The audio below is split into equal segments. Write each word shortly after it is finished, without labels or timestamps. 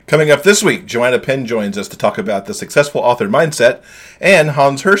Coming up this week, Joanna Penn joins us to talk about the successful author mindset, and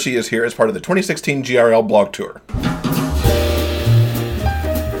Hans Hershey is here as part of the 2016 GRL blog tour.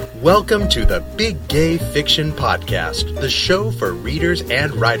 Welcome to the Big Gay Fiction Podcast, the show for readers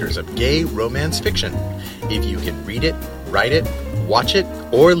and writers of gay romance fiction. If you can read it, write it, watch it,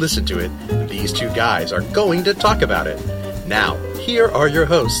 or listen to it, these two guys are going to talk about it. Now, here are your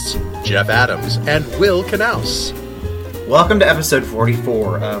hosts, Jeff Adams and Will Knaus. Welcome to episode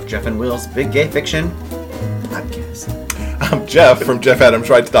 44 of Jeff and Will's Big Gay Fiction Podcast. I'm Jeff from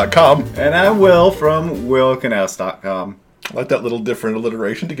JeffAdamsWrites.com. And I'm Will from WillKnaus.com. I like that little different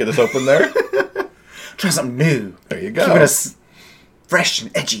alliteration to get us open there. Try something new. There you go. Keeping us fresh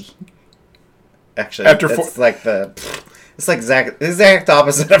and edgy. Actually, it's like the exact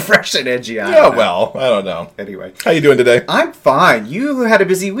opposite of fresh and edgy. I don't know. Anyway. How you doing today? I'm fine. You had a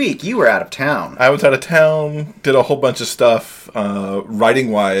busy week. You were out of town. I was out of town, did a whole bunch of stuff.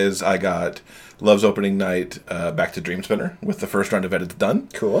 Writing-wise, I got Love's Opening Night back to Dreamspinner with the first round of edits done.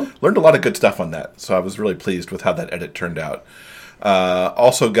 Cool. Learned a lot of good stuff on that, so I was really pleased with how that edit turned out.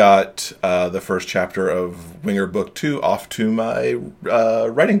 Also got the first chapter of Winger Book 2 off to my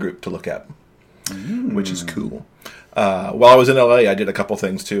writing group to look at, which is cool. While I was in LA, I did a couple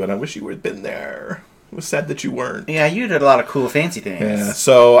things too, and I wish you would have been there. It was sad that you weren't. Yeah, you did a lot of cool, fancy things. Yeah,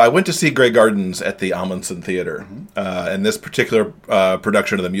 so I went to see Grey Gardens at the Amundsen Theater, and this particular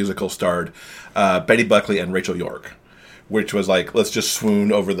production of the musical starred Betty Buckley and Rachel York, which was like, let's just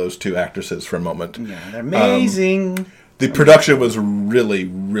swoon over those two actresses for a moment. Yeah, they're amazing. The production was really,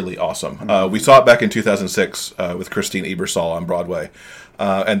 really awesome. We saw it back in 2006 with Christine Ebersol on Broadway.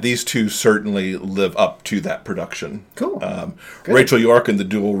 And these two certainly live up to that production. Cool. Rachel York in the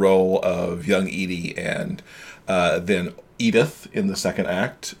dual role of young Edie and then Edith in the second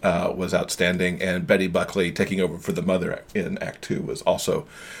act was outstanding. And Betty Buckley taking over for the mother in Act 2 was also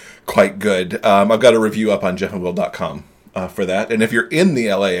quite good. I've got a review up on jeffandwill.com for that. And if you're in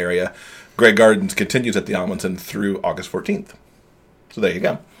the LA area, Grey Gardens continues at the Amundsen through August 14th. So there you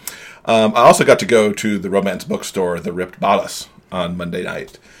go. I also got to go to the romance bookstore, The Ripped Bodice, on Monday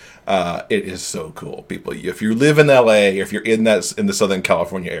night. It is so cool, people. If you live in LA, if you're in the Southern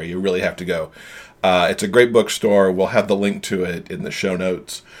California area, you really have to go. It's a great bookstore. We'll have the link to it in the show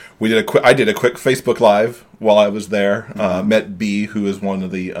notes. I did a quick Facebook Live while I was there. Met B, who is one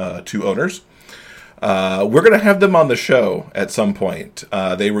of the two owners. We're going to have them on the show at some point.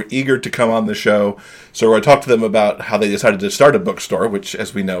 They were eager to come on the show, so we're going to talk to them about how they decided to start a bookstore, which,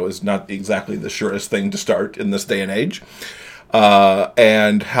 as we know, is not exactly the surest thing to start in this day and age.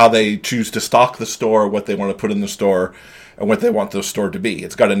 And how they choose to stock the store, what they want to put in the store, and what they want the store to be.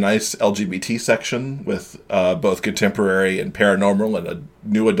 It's got a nice LGBT section with both contemporary and paranormal and a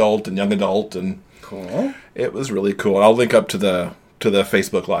new adult and young adult. And cool. It was really cool. I'll link up to the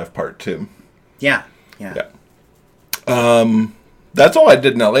Facebook Live part, too. Yeah. That's all I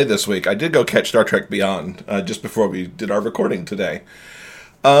did in LA this week. I did go catch Star Trek Beyond just before we did our recording today.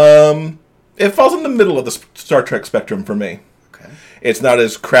 It falls in the middle of the Star Trek spectrum for me. Okay. It's not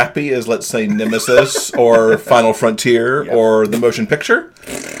as crappy as, let's say, Nemesis or Final Frontier or the motion picture.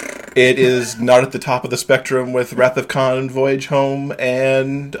 It is not at the top of the spectrum with Wrath of Khan, Voyage Home,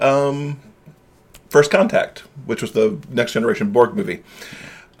 and First Contact, which was the Next Generation Borg movie.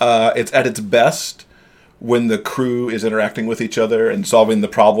 It's at its best when the crew is interacting with each other and solving the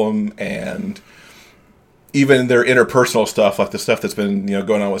problem, and even their interpersonal stuff, like the stuff that's been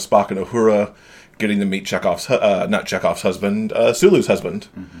going on with Spock and Uhura, getting to meet not Chekhov's husband, Sulu's husband,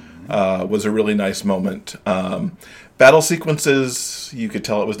 was a really nice moment. Battle sequences, you could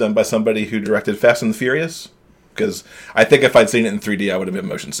tell it was done by somebody who directed Fast and the Furious, because I think if I'd seen it in 3D, I would have been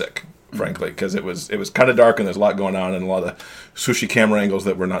motion sick, frankly, because it was kind of dark and there's a lot going on and a lot of swooshy camera angles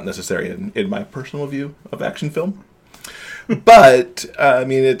that were not necessary in my personal view of action film. But I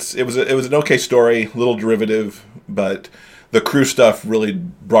mean, it was an okay story, a little derivative, but the crew stuff really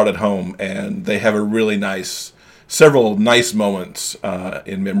brought it home, and they have several nice moments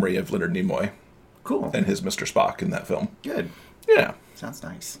in memory of Leonard Nimoy. Cool. And his Mr. Spock in that film. Good. Yeah. Sounds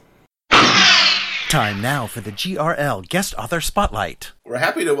nice. Time now for the GRL Guest Author Spotlight. We're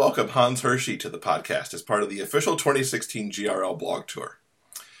happy to welcome Hans Hershey to the podcast as part of the official 2016 GRL blog tour.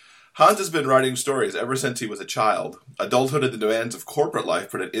 Hans has been writing stories ever since he was a child. Adulthood and the demands of corporate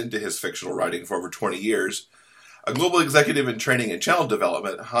life put an end to his fictional writing for over 20 years. A global executive in training and channel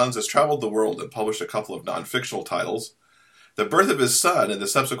development, Hans has traveled the world and published a couple of non-fictional titles. The birth of his son and the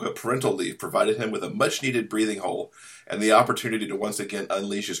subsequent parental leave provided him with a much-needed breathing hole and the opportunity to once again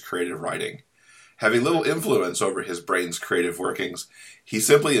unleash his creative writing. Having little influence over his brain's creative workings, he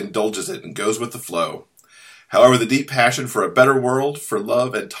simply indulges it and goes with the flow. However, the deep passion for a better world, for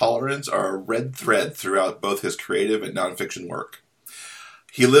love and tolerance are a red thread throughout both his creative and nonfiction work.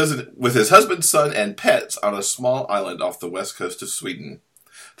 He lives with his husband, son, and pets on a small island off the west coast of Sweden.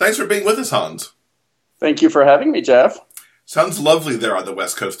 Thanks for being with us, Hans. Thank you for having me, Jeff. Sounds lovely there on the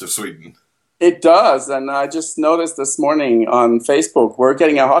west coast of Sweden. It does, and I just noticed this morning on Facebook, we're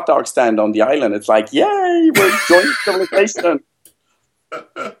getting a hot dog stand on the island. It's like, yay, we're joining civilization.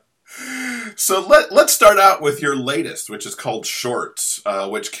 So let's start out with your latest, which is called Shorts,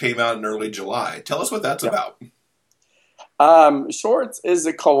 which came out in early July. Tell us what that's about. Shorts is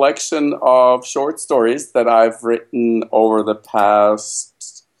a collection of short stories that I've written over the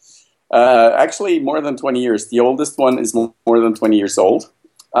past, actually more than 20 years. The oldest one is more than 20 years old.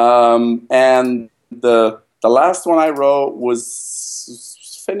 And the last one I wrote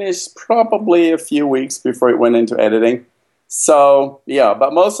was finished probably a few weeks before it went into editing. So, yeah,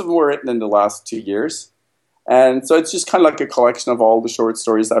 but most of them were written in the last 2 years. And so it's just kind of like a collection of all the short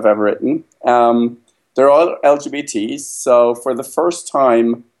stories I've ever written. They're all LGBTs. So for the first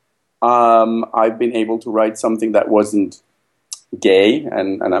time, I've been able to write something that wasn't gay,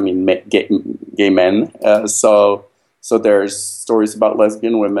 and I mean gay men. So there's stories about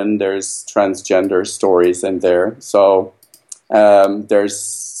lesbian women. There's transgender stories in there. So and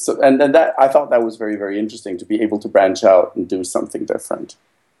that I thought that was very, very interesting to be able to branch out and do something different.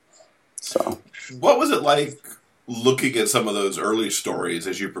 So, what was it like looking at some of those early stories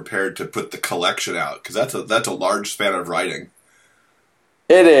as you prepared to put the collection out? Because that's a large span of writing.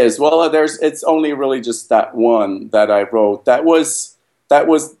 It is. Well, it's only really just that one that I wrote. That was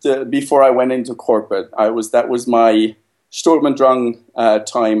before I went into corporate. That was my Sturm und Drang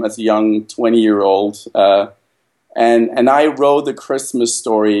time as a young 20-year-old. And I wrote the Christmas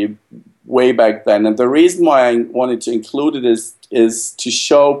story way back then. And the reason why I wanted to include it is to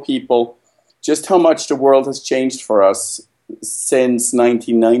show people just how much the world has changed for us since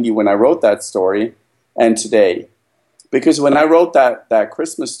 1990 when I wrote that story and today. Because when I wrote that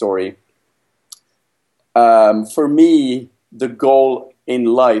Christmas story, for me, the goal in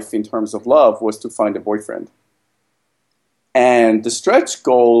life in terms of love was to find a boyfriend. And the stretch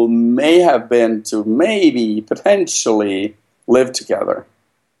goal may have been to maybe, potentially, live together.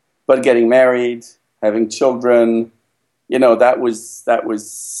 But getting married, having children, that was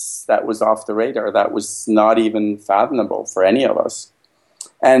off the radar. That was not even fathomable for any of us.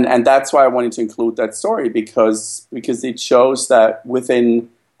 And that's why I wanted to include that story, because it shows that within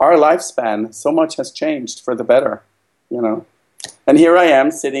our lifespan, so much has changed for the better, And here I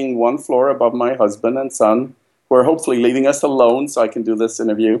am sitting one floor above my husband and son, who are hopefully leaving us alone so I can do this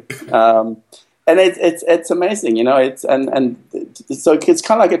interview. And it's amazing, so it's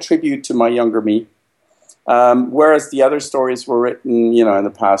kind of like a tribute to my younger me. Whereas the other stories were written, in the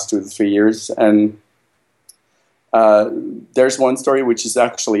past 2 to 3 years. And there's one story which is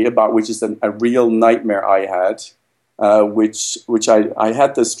a real nightmare I had, which I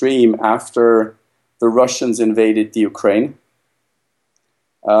had this dream after the Russians invaded the Ukraine.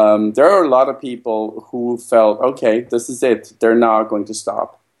 There are a lot of people who felt, okay, this is it. They're not going to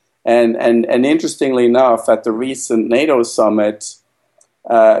stop. And interestingly enough, at the recent NATO summit,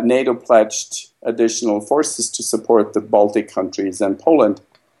 NATO pledged additional forces to support the Baltic countries and Poland.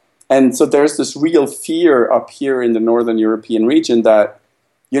 And so there's this real fear up here in the Northern European region that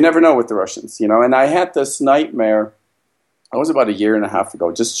you never know with the Russians, And I had this nightmare, it was about 1.5 years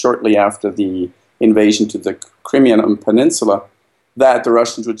ago, just shortly after the invasion to the Crimean Peninsula, that the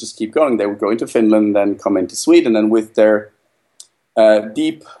Russians would just keep going. They would go into Finland, then come into Sweden, and with their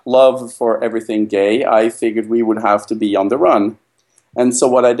deep love for everything gay, I figured we would have to be on the run. And so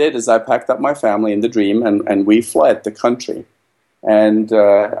what I did is I packed up my family in the dream, and we fled the country. And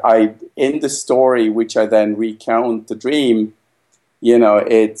in the story, which I then recount the dream,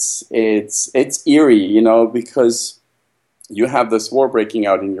 it's eerie, because you have this war breaking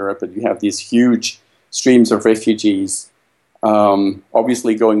out in Europe, and you have these huge streams of refugees.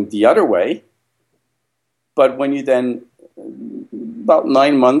 Obviously going the other way. But when you then, about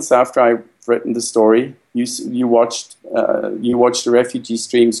 9 months after I've written the story, you watched the refugee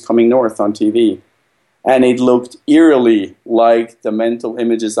streams coming north on TV. And it looked eerily like the mental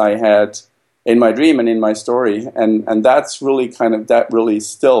images I had in my dream and in my story. And that's really that really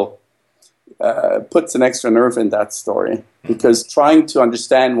still puts an extra nerve in that story. Because trying to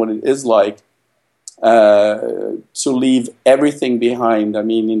understand what it is like to leave everything behind. I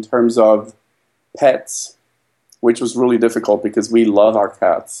mean, in terms of pets, which was really difficult because we love our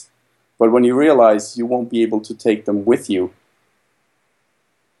cats. But when you realize you won't be able to take them with you,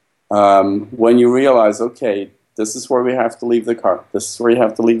 when you realize, okay, this is where we have to leave the car, this is where you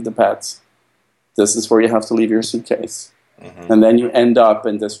have to leave the pets, this is where you have to leave your suitcase. Mm-hmm. And then you end up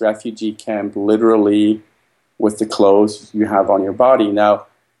in this refugee camp, literally with the clothes you have on your body. Now,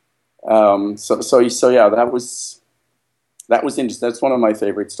 so yeah, that was interesting. That's one of my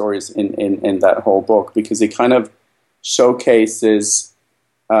favorite stories in that whole book, because it kind of showcases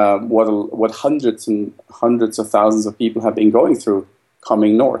what hundreds and hundreds of thousands of people have been going through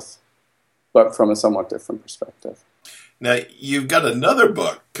coming north, but from a somewhat different perspective. Now, you've got another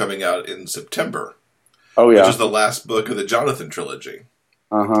book coming out in September. Oh, yeah. Which is the last book of the Jonathan trilogy.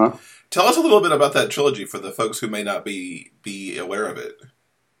 Uh-huh. Tell us a little bit about that trilogy for the folks who may not be aware of it.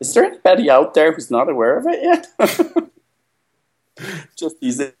 Is there anybody out there who's not aware of it yet? Just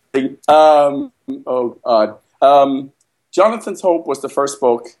easy. Oh, God. Jonathan's Hope was the first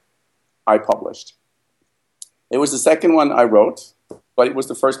book I published. It was the second one I wrote, but it was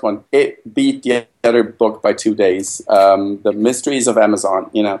the first one. It beat the other book by 2 days. The Mysteries of Amazon,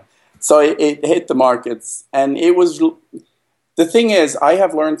 So it hit the markets, and it was. The thing is, I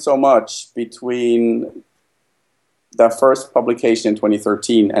have learned so much between the first publication in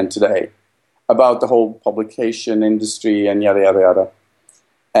 2013 and today about the whole publication industry and yada yada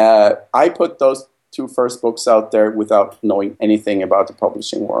yada. I put those two first books out there without knowing anything about the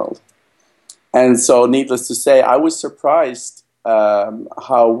publishing world, and so needless to say, I was surprised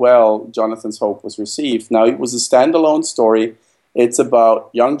how well Jonathan's Hope was received. Now, it was a standalone story. It's about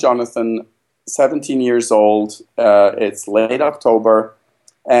young Jonathan, 17 years old. It's late October,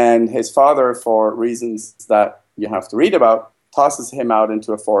 and his father, for reasons that you have to read about, tosses him out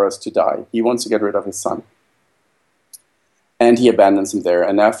into a forest to die. He wants to get rid of his son. And he abandons him there.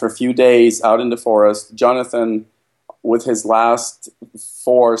 And after a few days out in the forest, Jonathan, with his last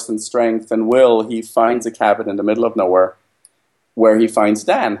force and strength and will, he finds a cabin in the middle of nowhere where he finds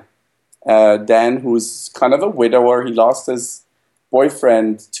Dan. Dan, who's kind of a widower. He lost his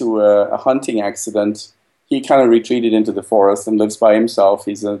boyfriend to a hunting accident. He kind of retreated into the forest and lives by himself.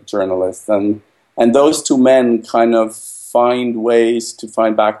 He's a journalist. And those two men kind of find ways to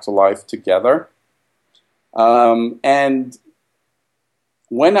find back to life together. And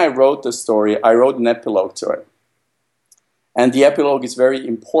when I wrote the story, I wrote an epilogue to it. And the epilogue is very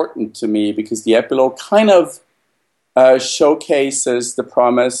important to me because the epilogue kind of showcases the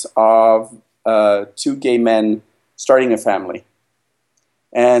promise of two gay men starting a family.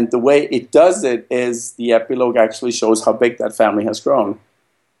 And the way it does it is the epilogue actually shows how big that family has grown,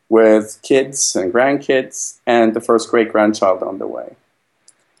 with kids and grandkids and the first great-grandchild on the way.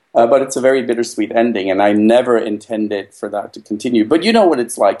 But it's a very bittersweet ending, and I never intended for that to continue. But you know what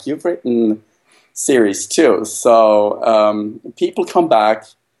it's like. You've written series too. So people come back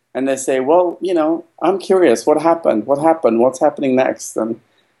and they say, well, I'm curious. What happened? What happened? What's happening next? And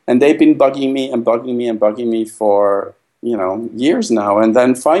they've been bugging me for years now. And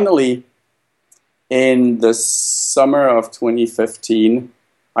then finally, in the summer of 2015,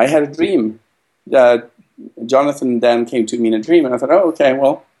 I had a dream. Jonathan and Dan came to me in a dream, and I thought, oh, okay,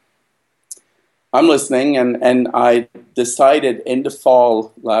 well, I'm listening. And I decided in the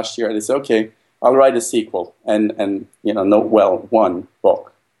fall last year, I said, okay, I'll write a sequel. One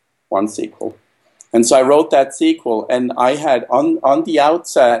book, one sequel. And so I wrote that sequel, and I had, on the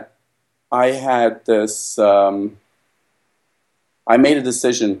outset, I had this... I made a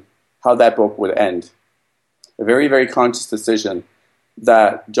decision how that book would end. A very, very conscious decision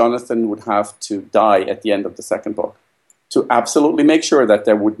that Jonathan would have to die at the end of the second book to absolutely make sure that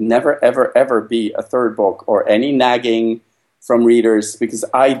there would never, ever, ever be a third book or any nagging from readers, because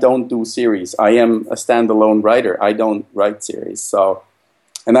I don't do series. I am a standalone writer. I don't write series. So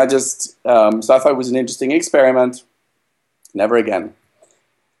I thought it was an interesting experiment. Never again.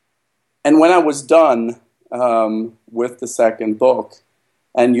 And when I was done with the second book,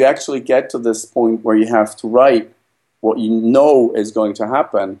 and you actually get to this point where you have to write what you know is going to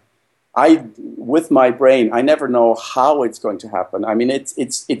happen, with my brain, I never know how it's going to happen. I mean, it's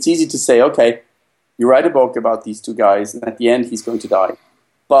easy to say, okay, you write a book about these two guys, and at the end, he's going to die.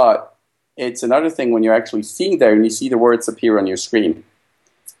 But it's another thing when you're actually seeing there, and you see the words appear on your screen,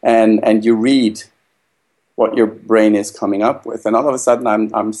 and you read what your brain is coming up with, and all of a sudden,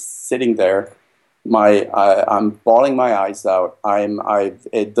 I'm sitting there. I'm bawling my eyes out. And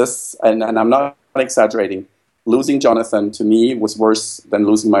I'm not exaggerating. Losing Jonathan to me was worse than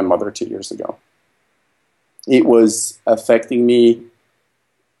losing my mother 2 years ago. It was affecting me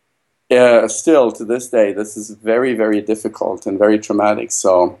still to this day. This is very, very difficult and very traumatic.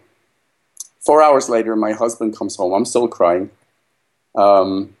 So 4 hours later, my husband comes home. I'm still crying.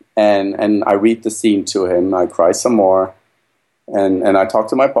 And I read the scene to him. I cry some more. And I talk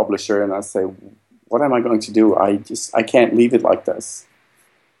to my publisher and I say, what am I going to do? I can't leave it like this.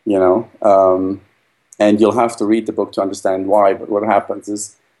 you know, and you'll have to read the book to understand why. But what happens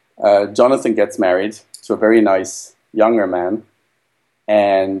is Jonathan gets married to a very nice younger man,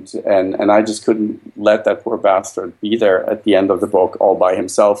 and I just couldn't let that poor bastard be there at the end of the book all by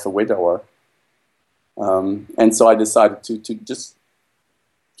himself, a widower. And so I decided to just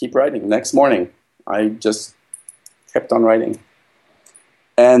keep writing. Next morning, I just kept on writing.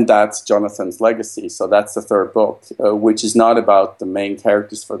 And that's Jonathan's legacy. So that's the third book, which is not about the main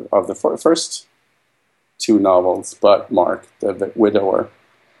characters of the first two novels, but Mark, the widower,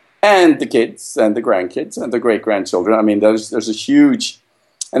 and the kids, and the grandkids, and the great-grandchildren. I mean, there's a huge...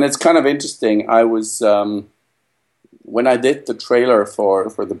 And it's kind of interesting. I was... when I did the trailer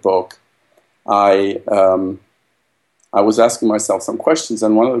for the book, I was asking myself some questions,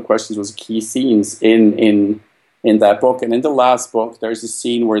 and one of the questions was key scenes in that book. And in the last book, there's a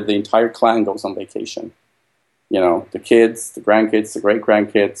scene where the entire clan goes on vacation. You know, the kids, the grandkids, the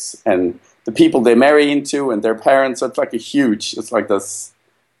great-grandkids, and the people they marry into, and their parents. So it's like this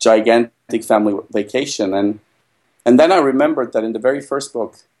gigantic family vacation. And then I remembered that in the very first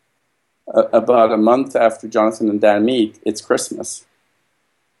book, about a month after Jonathan and Dan meet, it's Christmas.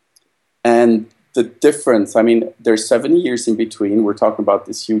 And the difference, I mean, there's 70 years in between. We're talking about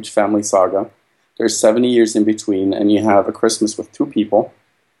this huge family saga. There's 70 years in between, and you have a Christmas with two people,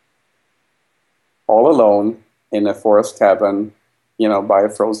 all alone in a forest cabin, you know, by a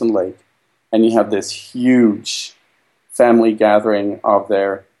frozen lake. And you have this huge family gathering of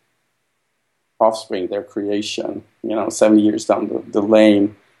their offspring, their creation, you know, 70 years down the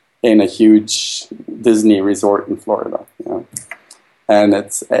lane in a huge Disney resort in Florida, you know. And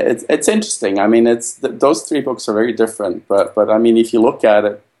it's interesting. I mean, those three books are very different, but I mean, if you look at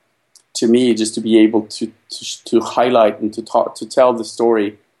it, to me, just to be able to highlight and to tell the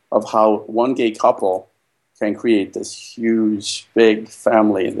story of how one gay couple can create this huge, big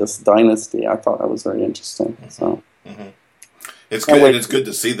family, this dynasty, I thought that was very interesting. So, it's good. And it's good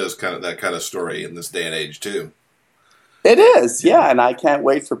to see that kind of story in this day and age too. It is, yeah, and I can't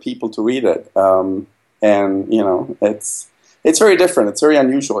wait for people to read it. And you know, it's very different. It's very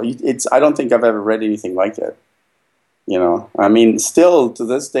unusual. I don't think I've ever read anything like it. You know, I mean, still to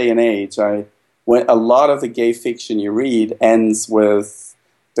this day and age, when a lot of the gay fiction you read ends with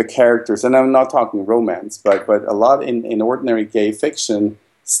the characters, and I'm not talking romance, but a lot in ordinary gay fiction,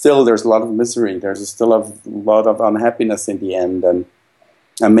 still there's a lot of misery. There's still a lot of unhappiness in the end, and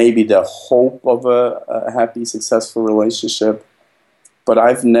maybe the hope of a happy, successful relationship. But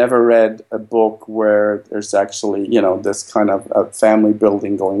I've never read a book where there's actually, you know, this kind of family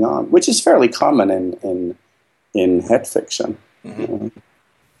building going on, which is fairly common in het fiction. Mm-hmm.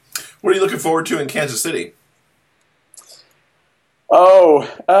 What are you looking forward to in Kansas City? Oh,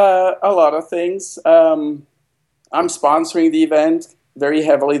 a lot of things. I'm sponsoring the event very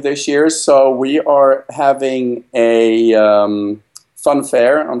heavily this year, so we are having a fun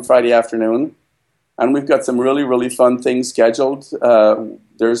fair on Friday afternoon, and we've got some really, really fun things scheduled.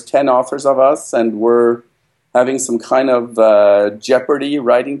 There's 10 authors of us, and we're having some kind of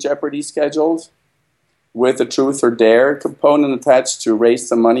writing Jeopardy scheduled, with a truth or dare component attached to raise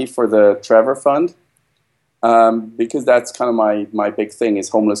some money for the Trevor Fund, because that's kind of my big thing is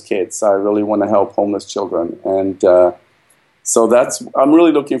homeless kids. I really want to help homeless children, and so I'm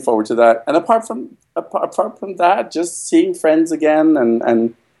really looking forward to that. And apart from that, just seeing friends again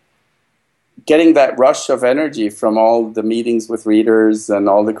and getting that rush of energy from all the meetings with readers and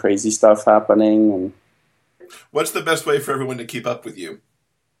all the crazy stuff happening. And what's the best way for everyone to keep up with you?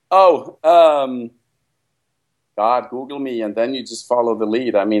 Oh, God, Google me, and then you just follow the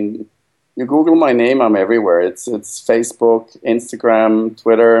lead. I mean, you Google my name, I'm everywhere. It's Facebook, Instagram,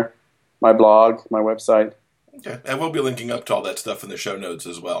 Twitter, my blog, my website. Okay, and we'll be linking up to all that stuff in the show notes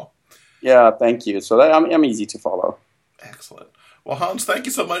as well. Yeah, thank you. So I'm easy to follow. Excellent. Well, Hans, thank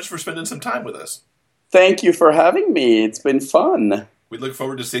you so much for spending some time with us. Thank you for having me. It's been fun. We look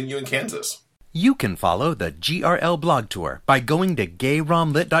forward to seeing you in Kansas. You can follow the GRL blog tour by going to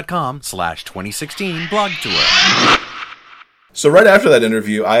gayromlit.com/2016 blog tour. So right after that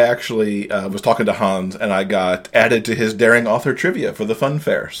interview, I actually was talking to Hans, and I got added to his Daring Author Trivia for the Fun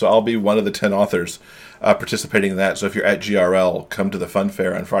Fair. So I'll be one of the 10 authors participating in that. So if you're at GRL, come to the Fun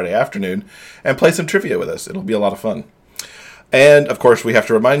Fair on Friday afternoon and play some trivia with us. It'll be a lot of fun. And, of course, we have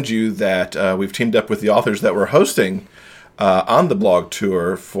to remind you that we've teamed up with the authors that we're hosting on the blog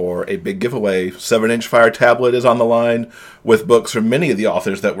tour for a big giveaway. 7-inch Fire tablet is on the line with books from many of the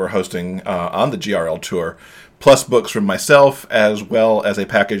authors that we're hosting on the GRL tour. plus books from myself, as well as a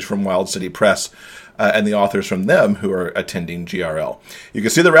package from Wild City Press and the authors from them who are attending GRL. You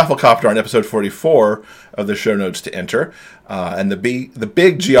can see the Rafflecopter on episode 44 of the show notes to enter. And the big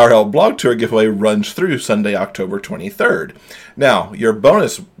GRL blog tour giveaway runs through Sunday, October 23rd. Now, your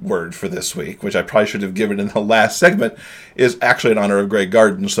bonus word for this week, which I probably should have given in the last segment, is actually in honor of Grey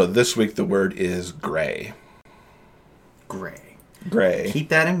Garden. So this week the word is gray. Gray. Keep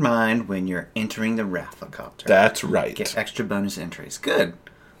that in mind when you're entering the Rafflecopter. That's right. Get extra bonus entries. Good.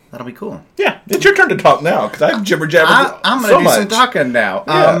 That'll be cool. Yeah, it's your turn to talk now, because I've jibber-jabbered I'm going to do some talking now.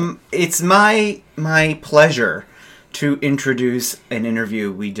 Yeah. It's my pleasure to introduce an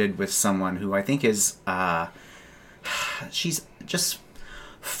interview we did with someone who I think is, she's just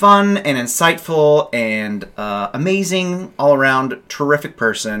fun and insightful and amazing, all-around, terrific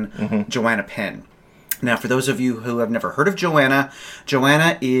person, Joanna Penn. Now, for those of you who have never heard of Joanna,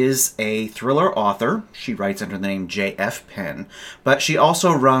 Joanna is a thriller author. She writes under the name J.F. Penn, but she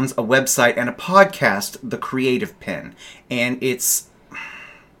also runs a website and a podcast, The Creative Penn, and it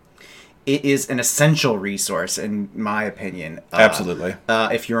is an essential resource, in my opinion. Absolutely.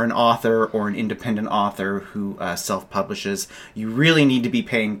 If you're an author or an independent author who self-publishes, you really need to be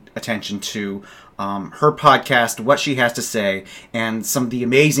paying attention to her podcast, what she has to say, and some of the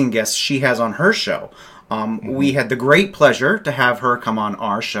amazing guests she has on her show. We had the great pleasure to have her come on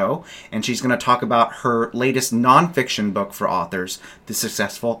our show, and she's going to talk about her latest nonfiction book for authors, The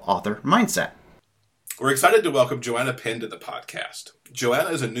Successful Author Mindset. We're excited to welcome Joanna Penn to the podcast. Joanna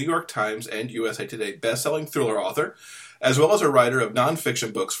is a New York Times and USA Today best-selling thriller author, as well as a writer of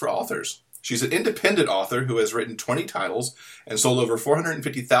nonfiction books for authors. She's an independent author who has written 20 titles and sold over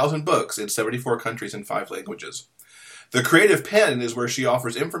 450,000 books in 74 countries and 5 languages. The Creative Penn is where she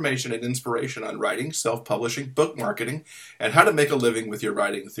offers information and inspiration on writing, self-publishing, book marketing, and how to make a living with your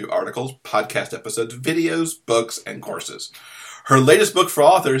writing through articles, podcast episodes, videos, books, and courses. Her latest book for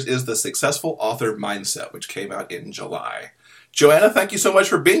authors is The Successful Author Mindset, which came out in July. Joanna, thank you so much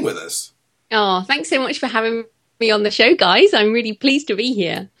for being with us. Oh, thanks so much for having me on the show, guys. I'm really pleased to be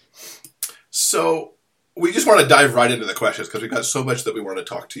here. So we just want to dive right into the questions because we've got so much that we want to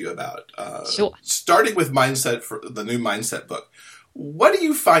talk to you about. Sure. Starting with mindset for the new mindset book, what do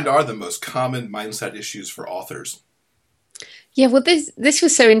you find are the most common mindset issues for authors? Yeah, well, this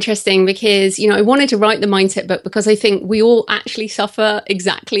was so interesting because, I wanted to write the mindset book because I think we all actually suffer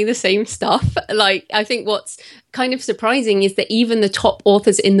exactly the same stuff. Like, I think what's kind of surprising is that even the top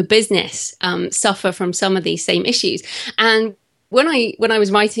authors in the business suffer from some of these same issues. And when I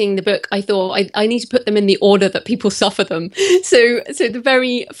was writing the book, I thought I need to put them in the order that people suffer them. So the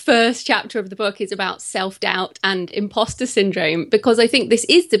very first chapter of the book is about self-doubt and imposter syndrome, because I think this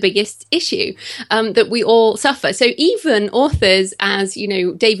is the biggest issue that we all suffer. So even authors as,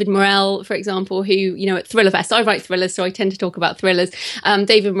 David Morrell, for example, who, at ThrillerFest, I write thrillers, so I tend to talk about thrillers.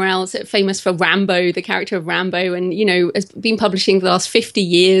 David Morrell is famous for Rambo, the character of Rambo, and, has been publishing for the last 50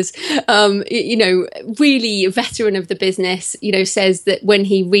 years, really a veteran of the business, says that when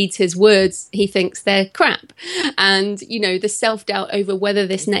he reads his words, he thinks they're crap. And, the self-doubt over whether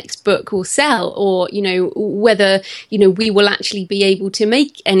this next book will sell or, whether, we will actually be able to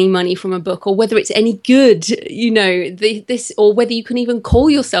make any money from a book or whether it's any good, this, or whether you can even call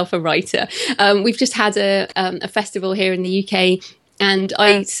yourself a writer. We've just had a festival here in the UK. And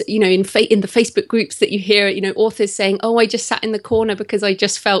I, in the Facebook groups that you hear, authors saying, "Oh, I just sat in the corner because I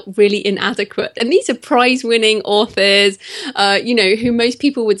just felt really inadequate." And these are prize-winning authors, who most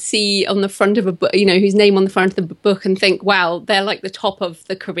people would see on the front of a book, whose name on the front of the book and think, "Wow, they're like the top of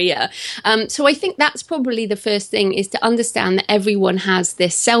the career." So I think that's probably the first thing, is to understand that everyone has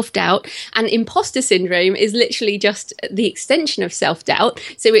this self-doubt, and imposter syndrome is literally just the extension of self-doubt.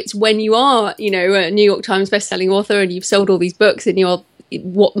 So it's when you are, a New York Times bestselling author and you've sold all these books and you're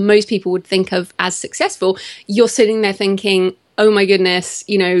what most people would think of as successful, you're sitting there thinking, oh my goodness,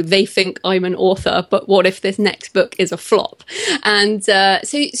 they think I'm an author, but what if this next book is a flop? And so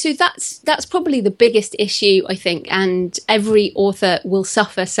that's probably the biggest issue, I think. And every author will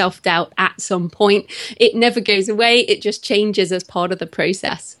suffer self-doubt at some point. It never goes away. It just changes as part of the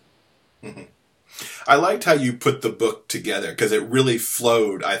process. Mm-hmm. I liked how you put the book together because it really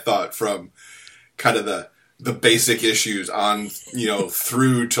flowed, I thought, from kind of the basic issues on,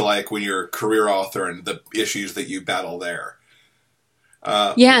 through to like when you're a career author and the issues that you battle there.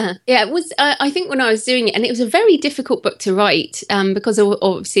 Yeah, it was, I think when I was doing it, and it was a very difficult book to write because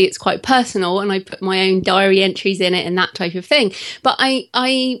obviously it's quite personal and I put my own diary entries in it and that type of thing. But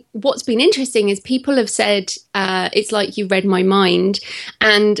what's been interesting is people have said, it's like you read my mind.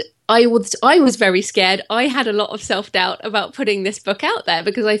 And I was very scared. I had a lot of self-doubt about putting this book out there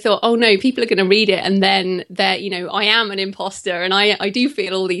because I thought, oh no, people are going to read it and then I am an imposter and I do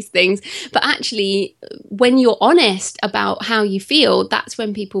feel all these things. But actually, when you're honest about how you feel, that's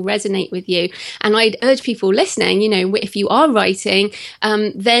when people resonate with you. And I'd urge people listening, if you are writing,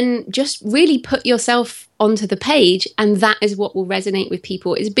 then just really put yourself onto the page, and that is what will resonate with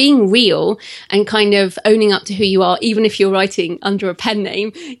people, is being real and kind of owning up to who you are. Even if you're writing under a pen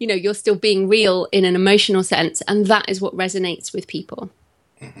name, you're still being real in an emotional sense, and that is what resonates with people.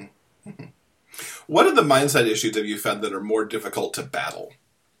 Mm-hmm. Mm-hmm. What are the mindset issues have you found that are more difficult to battle?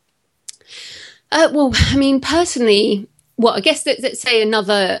 Personally, I guess let's say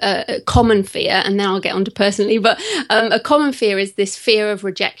another common fear, and then I'll get on to personally, but a common fear is this fear of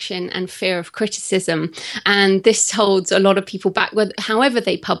rejection and fear of criticism. And this holds a lot of people back, however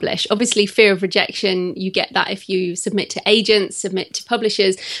they publish. Obviously, fear of rejection, you get that if you submit to agents, submit to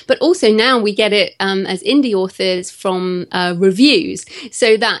publishers, but also now we get it as indie authors from reviews.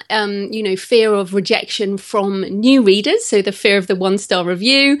 So that, fear of rejection from new readers, so the fear of the 1-star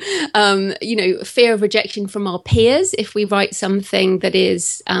review, fear of rejection from our peers if we write something that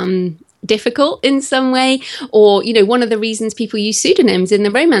is difficult in some way, or one of the reasons people use pseudonyms in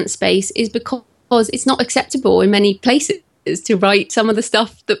the romance space is because it's not acceptable in many places to write some of the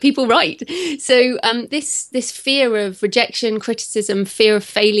stuff that people write. So this fear of rejection, criticism, fear of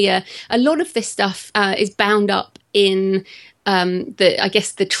failure, a lot of this stuff is bound up in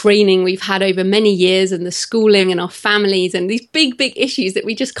the training we've had over many years and the schooling and our families and these big issues that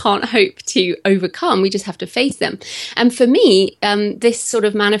we just can't hope to overcome. We just have to face them. And for me, this sort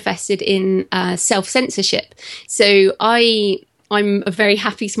of manifested in self-censorship. So I'm a very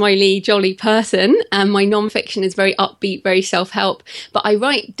happy, smiley, jolly person, and my nonfiction is very upbeat, very self-help, but I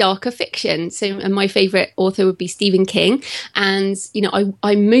write darker fiction. So and my favorite author would be Stephen King. And,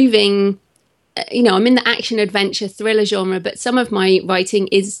 I'm moving... I'm in the action, adventure, thriller genre, but some of my writing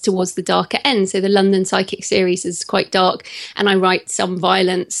is towards the darker end. So the London Psychic series is quite dark, and I write some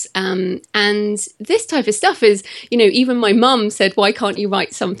violence. And this type of stuff is, even my mum said, why can't you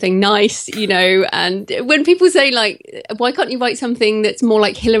write something nice? And when people say, like, why can't you write something that's more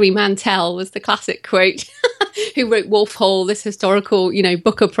like Hilary Mantel, was the classic quote, who wrote Wolf Hall, this historical,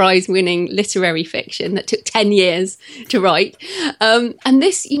 Booker Prize winning literary fiction that took 10 years to write. And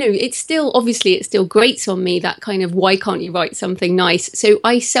this, it's still, obviously, it still grates on me, that kind of, why can't you write something nice? So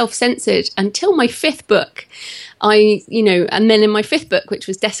I self-censored until my 5th book. And then in my 5th book, which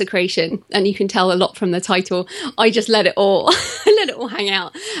was Desecration, and you can tell a lot from the title, I just let it all hang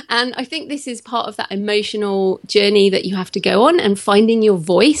out. And I think this is part of that emotional journey that you have to go on, and finding your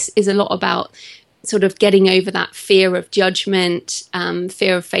voice is a lot about sort of getting over that fear of judgment,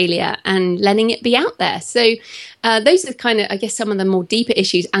 fear of failure, and letting it be out there. So those are kind of, I guess, some of the more deeper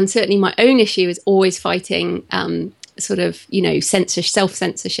issues. And certainly my own issue is always fighting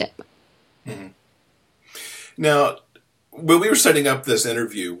self-censorship. Mm-hmm. Now, when we were setting up this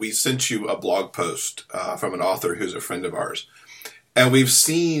interview, we sent you a blog post from an author who's a friend of ours. And we've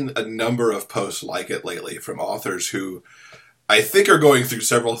seen a number of posts like it lately from authors who I think are going through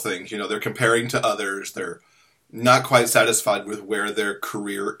several things. They're comparing to others. They're not quite satisfied with where their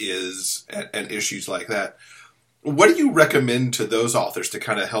career is and issues like that. What do you recommend to those authors to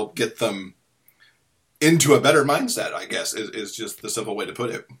kind of help get them into a better mindset, I guess, is just the simple way to put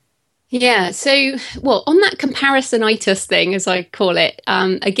it? Yeah. So, on that comparisonitis thing, as I call it,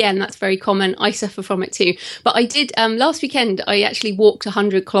 again, that's very common. I suffer from it too. But I did, last weekend, I actually walked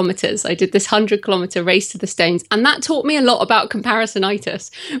 100 kilometers. I did this 100-kilometer race to the Stones. And that taught me a lot about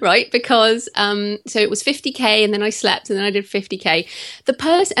comparisonitis, right? Because, so it was 50K, and then I slept, and then I did 50K.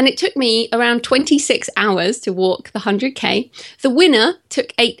 And it took me around 26 hours to walk the 100K. The winner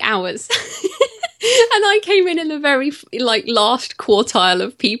took 8 hours. And I came in the very last quartile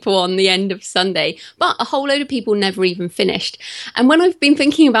of people on the end of Sunday, but a whole load of people never even finished. And when I've been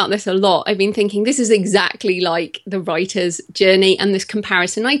thinking about this a lot, I've been thinking this is exactly like the writer's journey and this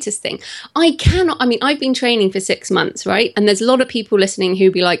comparisonitis thing. I've been training for 6 months, right? And there's a lot of people listening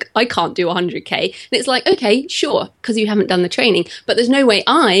who'd be like, I can't do 100K. And it's like, okay, sure, because you haven't done the training, but there's no way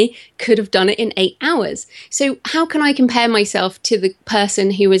I could have done it in 8 hours. So how can I compare myself to the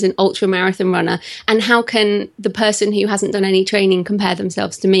person who is an ultra marathon runner? And how can the person who hasn't done any training compare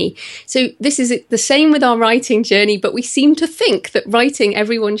themselves to me? So this is the same with our writing journey, but we seem to think that writing,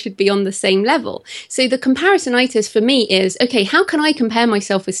 everyone should be on the same level. So the comparisonitis for me is, okay, how can I compare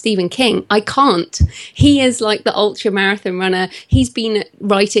myself with Stephen King? I can't. He is like the ultra marathon runner. He's been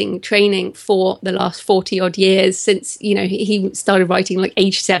writing training for the last 40 odd years since, he started writing like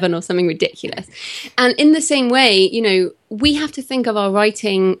age 7 or something ridiculous. And in the same way, we have to think of our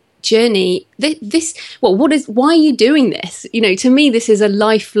writing journey, why are you doing this? To me, this is a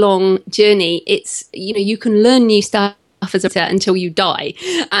lifelong journey. It's, you can learn new stuff as a writer until you die.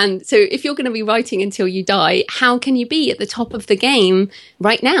 And so if you're going to be writing until you die, how can you be at the top of the game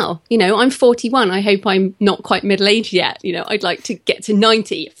right now? I'm 41. I hope I'm not quite middle-aged yet. I'd like to get to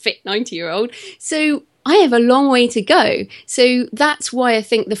 90, a fit 90-year-old. So I have a long way to go. So that's why I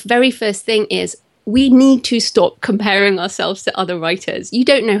think the very first thing is we need to stop comparing ourselves to other writers. You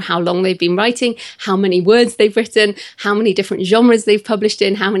don't know how long they've been writing, how many words they've written, how many different genres they've published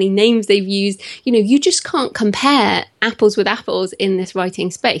in, how many names they've used. You just can't compare apples with apples in this writing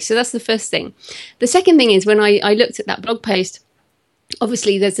space. So that's the first thing. The second thing is when I looked at that blog post,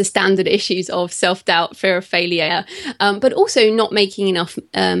 obviously there's the standard issues of self-doubt, fear of failure, but also not making enough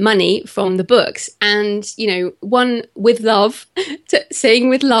money from the books. And, one with love, saying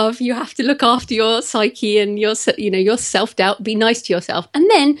with love, you have to look after your psyche and your self-doubt, be nice to yourself. And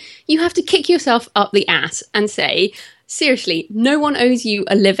then you have to kick yourself up the ass and say, seriously, no one owes you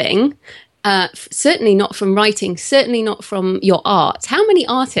a living. Certainly not from writing, certainly not from your art. How many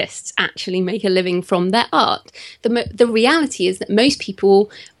artists actually make a living from their art? The reality is that most people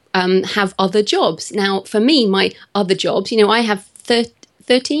have other jobs. Now, for me, my other jobs, I have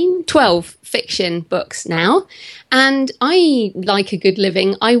 12 fiction books now, and I like a good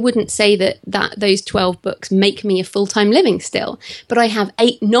living. I wouldn't say that those 12 books make me a full-time living still, but I have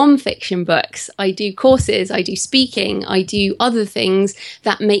 8 non-fiction books. I do courses, I do speaking, I do other things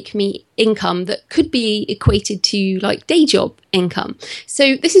that make me income that could be equated to like day job income.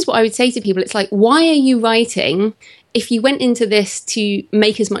 So this is what I would say to people. It's like, why are you writing? If you went into this to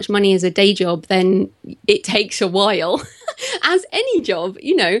make as much money as a day job, then it takes a while. As any job,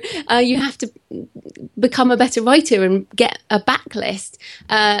 you have to become a better writer and get a backlist.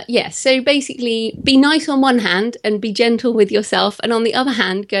 So basically be nice on one hand and be gentle with yourself. And on the other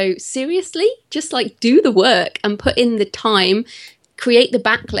hand, go, seriously? Just like do the work and put in the time, create the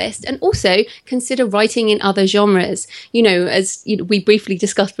backlist, and also consider writing in other genres. As we briefly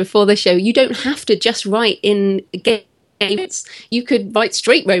discussed before the show, you don't have to just write in games. You could write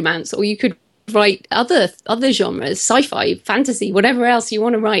straight romance, or you could write other genres, sci-fi, fantasy, whatever else you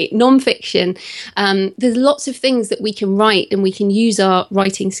want to write, non-fiction. There's lots of things that we can write and we can use our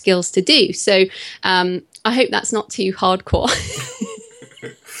writing skills to do. So I hope that's not too hardcore.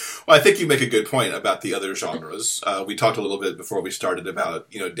 Well, I think you make a good point about the other genres. We talked a little bit before we started about,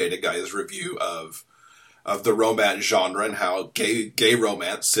 Data Guy's review of the romance genre and how gay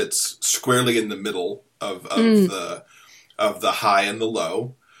romance sits squarely in the middle of the high and the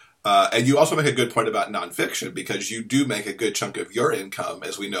low. And you also make a good point about nonfiction, because you do make a good chunk of your income,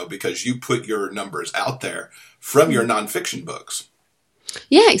 as we know, because you put your numbers out there from your nonfiction books.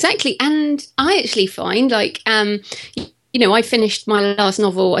 Yeah, exactly. And I actually find I finished my last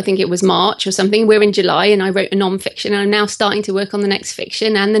novel, I think it was March or something. We're in July and I wrote a non-fiction, and I'm now starting to work on the next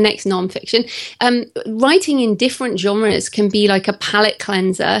fiction and the next non-fiction. Writing in different genres can be like a palate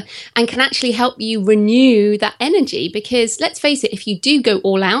cleanser and can actually help you renew that energy, because let's face it, if you do go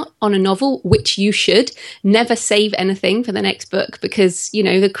all out on a novel, which you should, never save anything for the next book, because,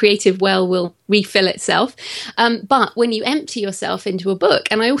 the creative well will refill itself. But when you empty yourself into a book,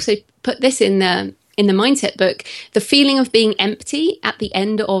 and I also put this in the mindset book, the feeling of being empty at the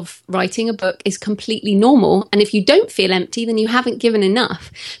end of writing a book is completely normal. And if you don't feel empty, then you haven't given enough.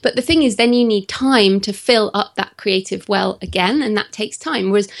 But the thing is, then you need time to fill up that creative well again, and that takes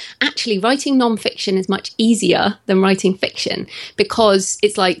time. Whereas actually writing nonfiction is much easier than writing fiction, because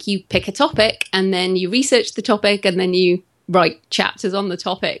it's like you pick a topic and then you research the topic and then you write chapters on the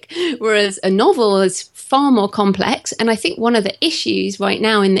topic, whereas a novel is far more complex. And I think one of the issues right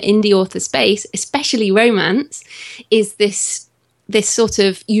now in the indie author space, especially romance, is this sort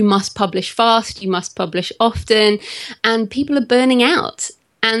of, you must publish fast, you must publish often, and people are burning out,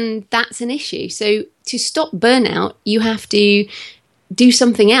 and that's an issue. So to stop burnout, you have to do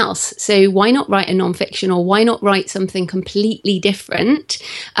something else. So why not write a nonfiction, or why not write something completely different,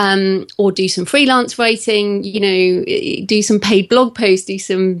 or do some freelance writing, do some paid blog posts, do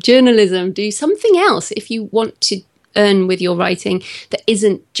some journalism, do something else if you want to earn with your writing that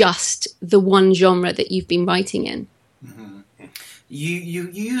isn't just the one genre that you've been writing in. Mm-hmm. You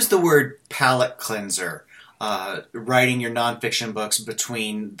use the word palate cleanser, writing your nonfiction books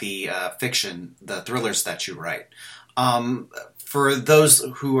between the fiction, the thrillers that you write. For those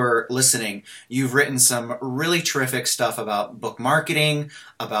who are listening, you've written some really terrific stuff about book marketing,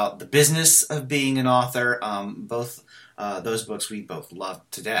 about the business of being an author. Both those books we both love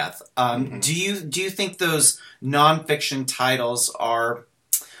to death. Do you think those nonfiction titles are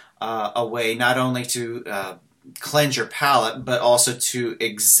a way not only to cleanse your palate, but also to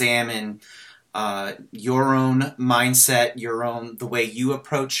examine your own mindset, the way you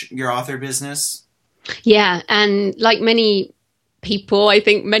approach your author business? Yeah, and like many people, I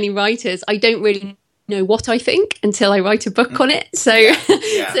think many writers, I don't really know what I think until I write a book on it. So,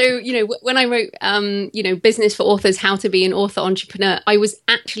 so when I wrote, Business for Authors, How to Be an Author Entrepreneur, I was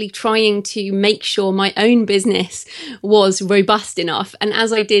actually trying to make sure my own business was robust enough. And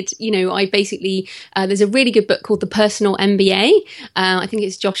as I did, I basically, there's a really good book called The Personal MBA. I think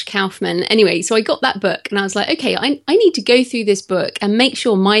it's Josh Kaufman. Anyway, so I got that book and I was like, okay, I need to go through this book and make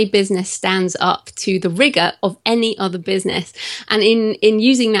sure my business stands up to the rigor of any other business. And in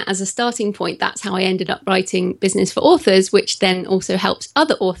using that as a starting point, that's how I ended up writing Business for Authors, which then also helps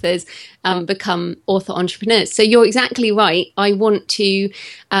other authors become author entrepreneurs. So you're exactly right. I want to,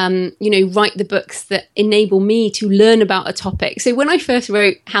 write the books that enable me to learn about a topic. So when I first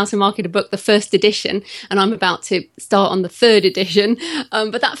wrote How to Market a Book, the first edition, and I'm about to start on the third edition,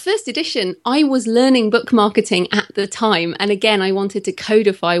 but that first edition, I was learning book marketing at the time. And again, I wanted to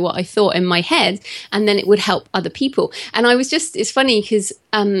codify what I thought in my head, and then it would help other people. And it's funny because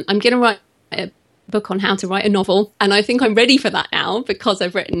I'm going to write a book on how to write a novel, and I think I'm ready for that now because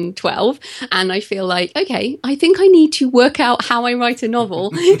I've written 12, and I feel like, okay, I think I need to work out how I write a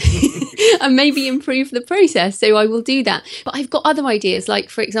novel and maybe improve the process, so I will do that. But I've got other ideas, like,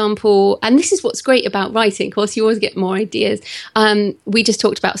 for example, and this is what's great about writing, of course you always get more ideas. We just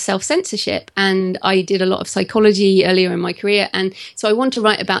talked about self-censorship, and I did a lot of psychology earlier in my career, and so I want to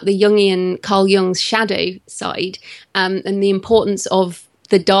write about the Jungian Carl Jung's shadow side, and the importance of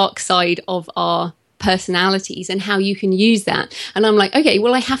the dark side of our personalities and how you can use that. And I'm like, okay,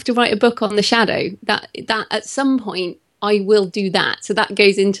 well, I have to write a book on the shadow. That at some point I will do that. So that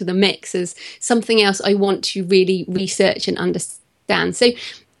goes into the mix as something else I want to really research and understand. So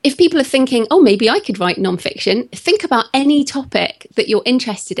if people are thinking, oh, maybe I could write nonfiction, think about any topic that you're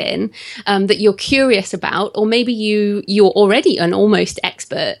interested in, that you're curious about, or maybe you're already an almost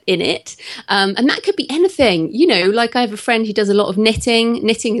expert in it. And that could be anything, like I have a friend who does a lot of knitting.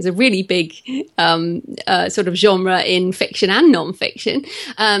 Knitting is a really big sort of genre in fiction and nonfiction.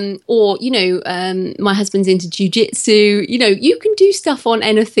 My husband's into jujitsu. You can do stuff on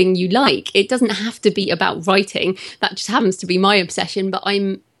anything you like. It doesn't have to be about writing. That just happens to be my obsession, but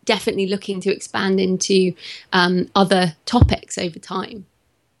I'm definitely looking to expand into other topics over time.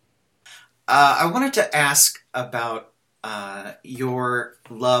 I wanted to ask about your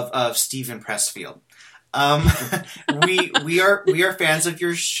love of Steven Pressfield. We are fans of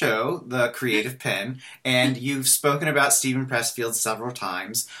your show, The Creative Pen, and you've spoken about Steven Pressfield several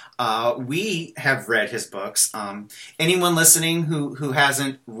times. We have read his books. Anyone listening who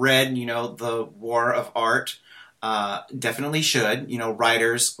hasn't read, The War of Art, definitely should,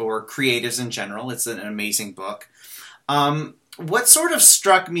 writers or creatives in general. It's an amazing book. What sort of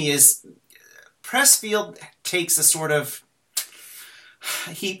struck me is Pressfield takes a sort of,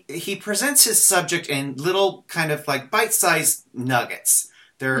 he presents his subject in little kind of like bite-sized nuggets.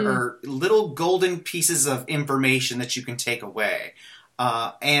 There are little golden pieces of information that you can take away.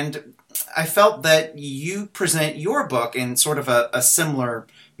 And I felt that you present your book in sort of a similar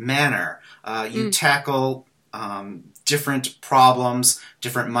manner. You tackle different problems,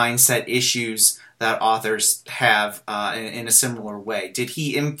 different mindset issues that authors have in a similar way. Did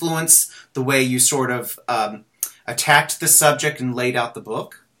he influence the way you sort of attacked the subject and laid out the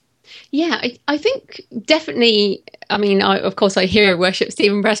book? Yeah, I think definitely. I mean, of course, I hero worship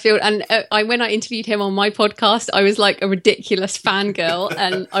Steven Pressfield, and when I interviewed him on my podcast, I was like a ridiculous fangirl,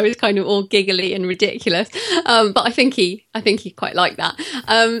 and I was kind of all giggly and ridiculous. But I think he quite liked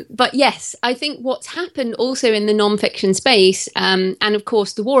that. But yes, I think what's happened also in the nonfiction space, and of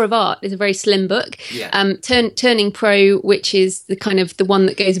course, The War of Art is a very slim book. Yeah. Turning Pro, which is the kind of the one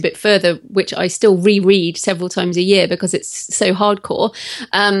that goes a bit further, which I still reread several times a year because it's so hardcore.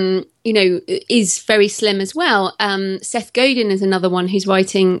 Is very slim as well. Seth Godin is another one who's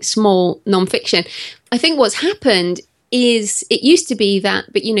writing small nonfiction. I think what's happened is it used to be that,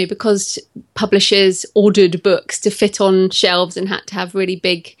 but because publishers ordered books to fit on shelves and had to have really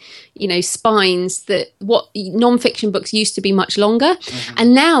big, spines, that what nonfiction books used to be much longer. Mm-hmm.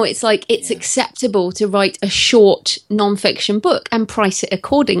 And now it's like it's acceptable to write a short nonfiction book and price it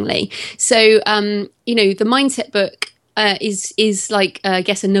accordingly. So, the Mindset book is like, I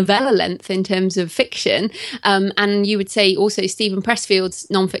guess, a novella length in terms of fiction. And you would say also Steven Pressfield's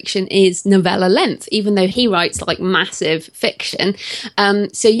nonfiction is novella length, even though he writes like massive fiction.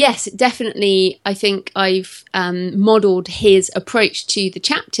 So yes, definitely, I think I've modeled his approach to the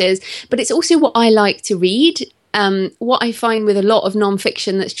chapters, but it's also what I like to read. what I find with a lot of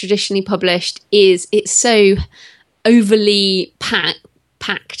nonfiction that's traditionally published is it's so overly packed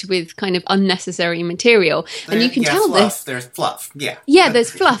with kind of unnecessary material, and you can tell there's fluff.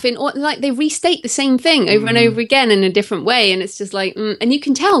 There's fluff in, like, they restate the same thing over and over again in a different way, and it's just like, and you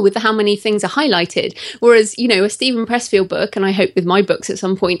can tell with how many things are highlighted. Whereas, you know, a Stephen Pressfield book, and I hope with my books at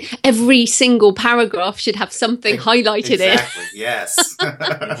some point, every single paragraph should have something highlighted exactly. Yes.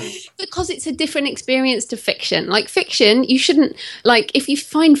 Because it's a different experience to fiction. Like fiction, you shouldn't, like, if you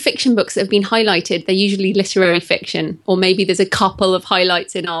find fiction books that have been highlighted, they're usually literary fiction, or maybe there's a couple of highlights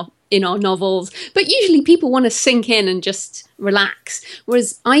in our novels, but usually people want to sink in and just relax.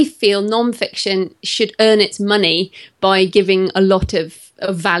 Whereas I feel nonfiction should earn its money by giving a lot of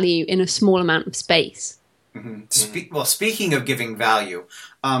value in a small amount of space. Well, speaking of giving value,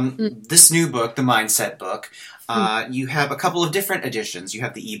 this new book, the Mindset book, you have a couple of different editions. You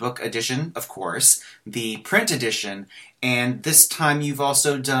have the ebook edition, of course, the print edition, and this time you've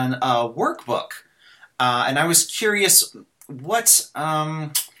also done a workbook. And I was curious, what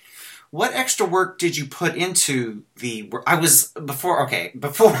extra work did you put into the? Before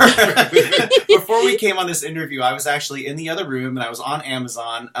we came on this interview, I was actually in the other room and I was on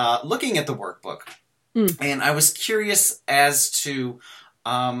Amazon looking at the workbook, and I was curious as to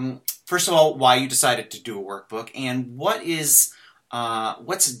first of all why you decided to do a workbook, and what's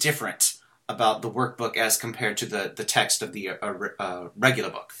different about the workbook as compared to the text of the regular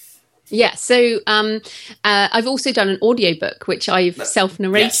book. Yeah, so I've also done an audiobook, which I've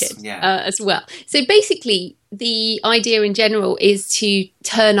self-narrated as well. So basically, the idea in general is to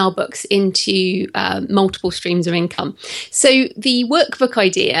turn our books into multiple streams of income. So the workbook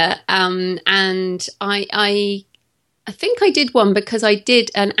idea, and I think I did one because I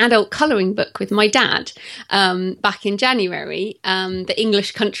did an adult colouring book with my dad back in January, the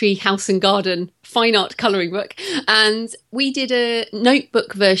English Country House and Garden fine art colouring book. And we did a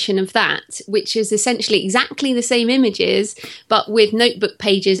notebook version of that, which is essentially exactly the same images, but with notebook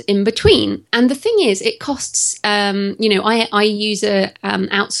pages in between. And the thing is, it costs, I use a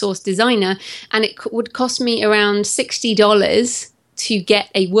outsourced designer, and it would cost me around $60 to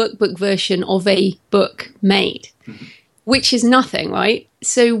get a workbook version of a book made, which is nothing, right?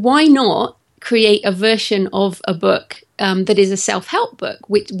 So why not create a version of a book that is a self-help book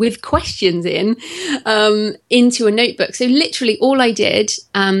with questions into a notebook? So literally all I did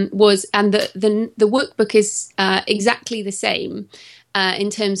was, and the workbook is exactly the same in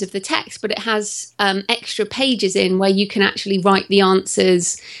terms of the text, but it has extra pages in where you can actually write the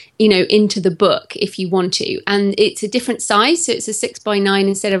answers, into the book if you want to. And it's a different size, so it's a 6x9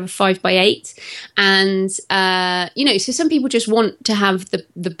 instead of a 5x8. And so some people just want to have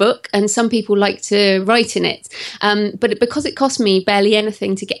the book, and some people like to write in it. But because it cost me barely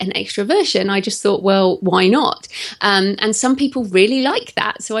anything to get an extra version, I just thought, well, why not? And some people really like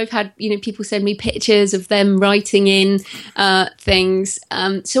that. So I've had people send me pictures of them writing in things.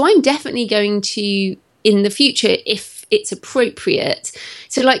 So I'm definitely going to, in the future, if it's appropriate.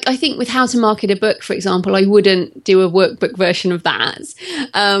 So I think with How to Market a Book, for example, I wouldn't do a workbook version of that.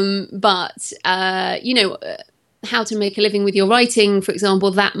 But How to Make a Living with Your Writing, for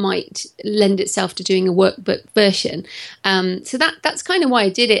example, that might lend itself to doing a workbook version. So that's kind of why I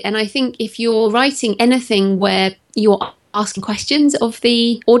did it. And I think if you're writing anything where you're asking questions of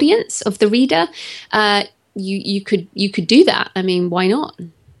the audience, of the reader, you could do that. I mean, why not?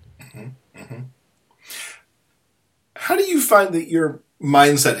 How do you find that your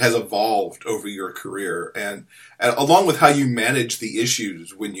mindset has evolved over your career, and along with how you manage the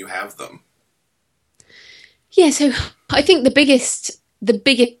issues when you have them? Yeah, so I think the biggest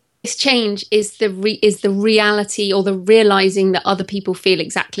change is the reality, or the realizing that other people feel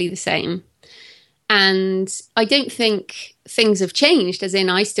exactly the same. And I don't think things have changed, as in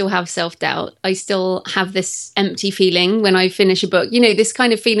I still have self-doubt. I still have this empty feeling when I finish a book. This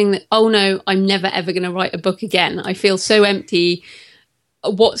kind of feeling that, oh no, I'm never ever going to write a book again. I feel so empty.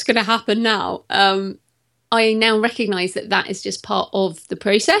 What's going to happen now? I now recognize that is just part of the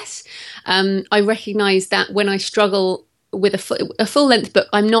process. I recognize that when I struggle with a full-length book,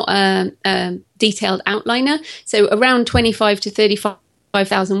 I'm not a detailed outliner. So around 25 to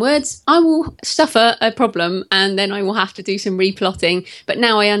 35,000 words, I will suffer a problem, and then I will have to do some replotting. But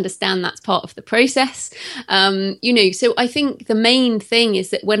now I understand that's part of the process. So I think the main thing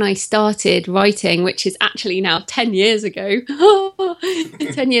is that when I started writing, which is actually now 10 years ago,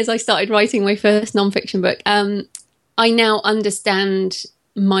 10 years I started writing my first nonfiction book, I now understand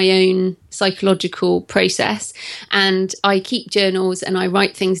my own psychological process, and I keep journals and I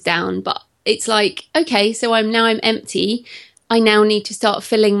write things down. But it's like, okay, so I'm empty. I now need to start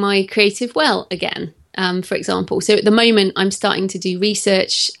filling my creative well again. for example. So at the moment, I'm starting to do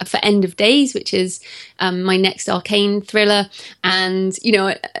research for End of Days, which is my next Arcane thriller. And, you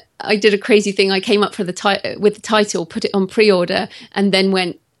know, I did a crazy thing. I came up with the title, put it on pre-order, and then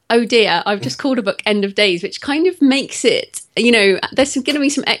went, oh dear, I've just called a book End of Days, which kind of makes it, you know, there's going to be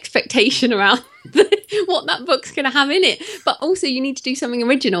some expectation around what that book's going to have in it. But also you need to do something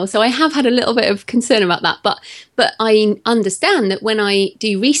original. So I have had a little bit of concern about that. But I understand that when I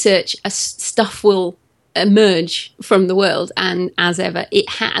do research, stuff will emerge from the world, and as ever it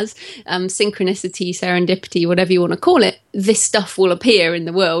has, synchronicity, serendipity, whatever you want to call it, this stuff will appear in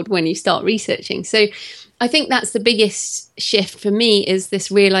the world when you start researching. So I think that's the biggest shift for me, is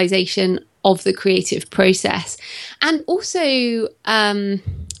this realization of the creative process, and also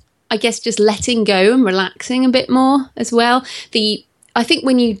I guess just letting go and relaxing a bit more as well. I think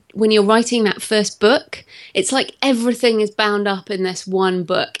when you're writing that first book, it's like everything is bound up in this one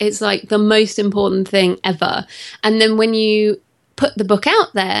book. It's like the most important thing ever. And then when you put the book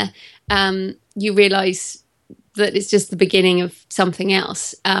out there, you realize that it's just the beginning of something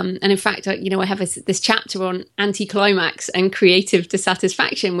else. And in fact, you know, I have this chapter on anticlimax and creative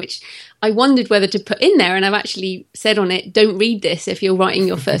dissatisfaction, which I wondered whether to put in there. And I've actually said on it, don't read this if you're writing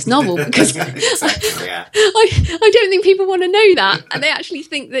your first novel, because Exactly, yeah. I don't think people want to know that. And they actually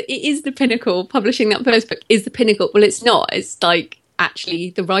think that it is the pinnacle. Publishing that first book is the pinnacle. Well, it's not. It's like,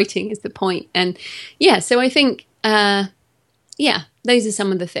 actually, the writing is the point. And yeah, so I think, those are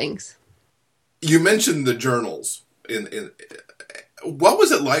some of the things. You mentioned the journals. What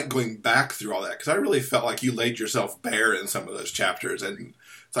was it like going back through all that? Because I really felt like you laid yourself bare in some of those chapters. And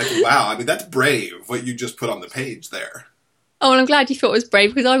it's like, wow, I mean, that's brave, what you just put on the page there. Oh, well, I'm glad you thought it was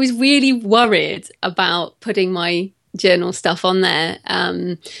brave, because I was really worried about putting my journal stuff on there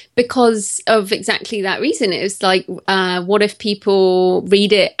because of exactly that reason. It was like, what if people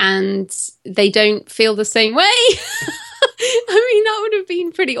read it and they don't feel the same way? I mean, that would have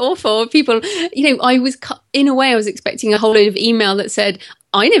been pretty awful. People, you know, I was expecting a whole load of email that said,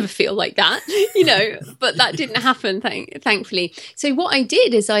 I never feel like that, you know, but that didn't happen, thankfully. So what I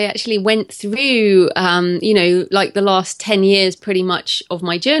did is I actually went through, you know, like the last 10 years pretty much of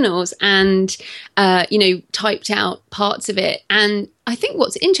my journals and, you know, typed out parts of it. And I think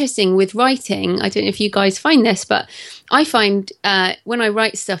what's interesting with writing, I don't know if you guys find this, but I find when I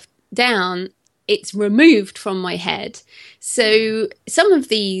write stuff down, it's removed from my head. So some of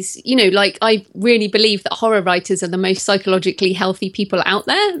these, you know, like I really believe that horror writers are the most psychologically healthy people out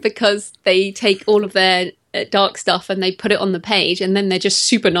there, because they take all of their dark stuff and they put it on the page, and then they're just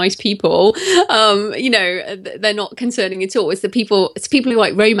super nice people. You know, they're not concerning at all. It's people who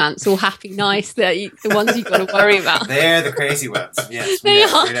like romance or happy, nice, the ones you've got to worry about. They're the crazy ones. Yes, they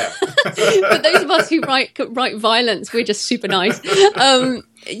are. But those of us who write violence, we're just super nice.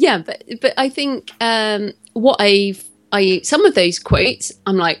 Yeah, but I think what some of those quotes,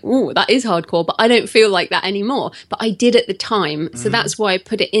 I'm like, oh, that is hardcore, but I don't feel like that anymore. But I did at the time. So that's why I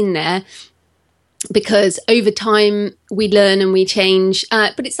put it in there, because over time we learn and we change.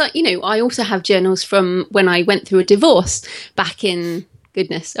 But it's like, you know, I also have journals from when I went through a divorce back in,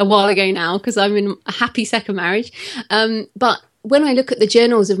 goodness, a while ago now, because I'm in a happy second marriage. But when I look at the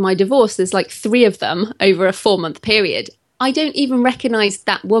journals of my divorce, there's like 3 of them over a 4-month period. I don't even recognize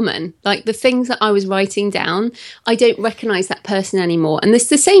that woman. Like the things that I was writing down, I don't recognize that person anymore. And it's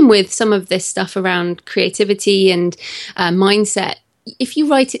the same with some of this stuff around creativity and mindset. If you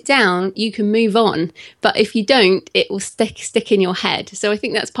write it down, you can move on. But if you don't, it will stick in your head. So I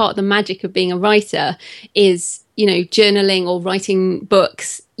think that's part of the magic of being a writer is, you know, journaling or writing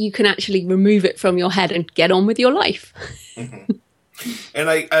books. You can actually remove it from your head and get on with your life. Mm-hmm. And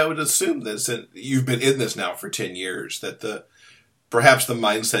I would assume that since you've been in this now for 10 years, that perhaps the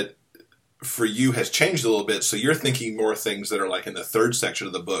mindset for you has changed a little bit. So you're thinking more things that are like in the 3rd section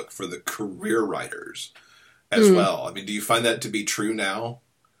of the book for the career writers as well. I mean, do you find that to be true now?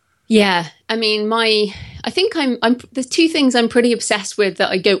 Yeah, I mean, I think I'm. There's 2 things I'm pretty obsessed with that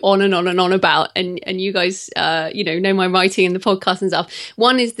I go on and on and on about, and you guys, you know my writing and the podcast and stuff.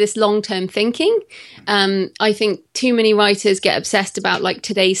 One is this long-term thinking. I think too many writers get obsessed about like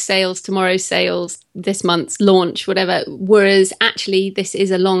today's sales, tomorrow's sales, this month's launch, whatever. Whereas actually, this is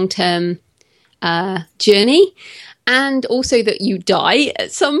a long-term journey, and also that you die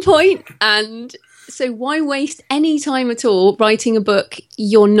at some point, and so why waste any time at all writing a book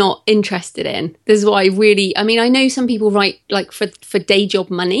you're not interested in? This is why I know some people write like for day job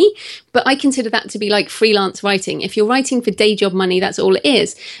money, but I consider that to be like freelance writing. If you're writing for day job money, that's all it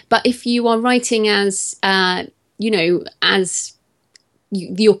is. But if you are writing as, you know, as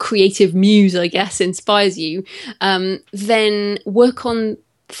your creative muse, I guess, inspires you, then work on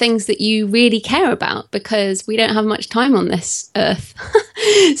things that you really care about, because we don't have much time on this earth.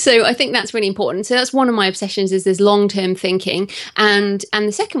 So I think that's really important. So that's one of my obsessions, is this long-term thinking. And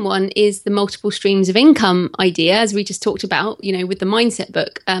the second one is the multiple streams of income idea, as we just talked about, you know, with the mindset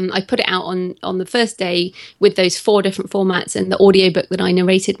book. I put it out on the first day with those 4 different formats and the audiobook that I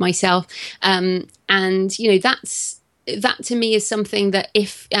narrated myself. And, you know, that to me is something that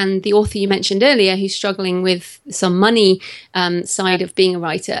and the author you mentioned earlier, who's struggling with some money side of being a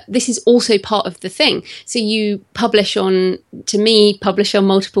writer, this is also part of the thing. So you publish on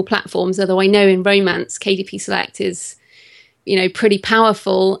multiple platforms, although I know in romance, KDP Select is, you know, pretty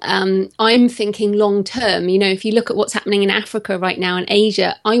powerful. I'm thinking long term. You know, if you look at what's happening in Africa right now and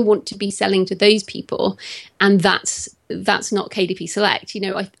Asia, I want to be selling to those people, and that's not KDP Select. You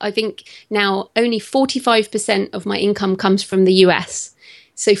know, I think now only 45% of my income comes from the US.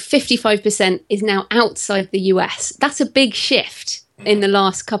 So 55% is now outside the US. That's a big shift in the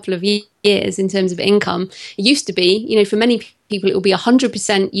last couple of years in terms of income. It used to be, you know, for many people, it will be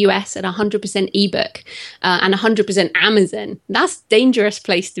 100% US and 100% ebook and 100% Amazon. That's a dangerous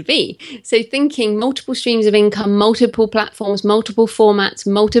place to be. So thinking multiple streams of income, multiple platforms, multiple formats,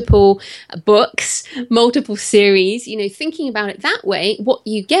 multiple books, multiple series, you know, thinking about it that way, what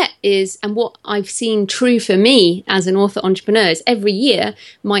you get is, and what I've seen true for me as an author entrepreneur, is every year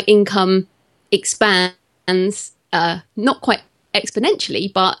my income expands, not quite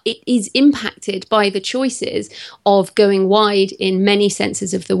exponentially, but it is impacted by the choices of going wide in many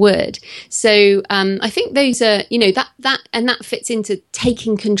senses of the word. So I think those are, you know, that fits into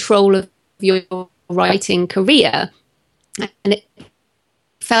taking control of your writing career. And it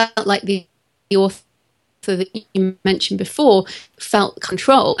felt like the author that you mentioned before felt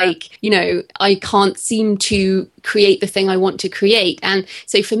control, like, you know, I can't seem to create the thing I want to create. And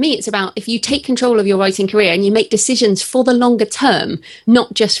so for me, it's about, if you take control of your writing career and you make decisions for the longer term,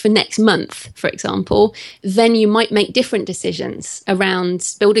 not just for next month, for example, then you might make different decisions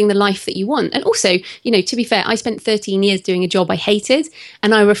around building the life that you want. And also, you know, to be fair, I spent 13 years doing a job I hated,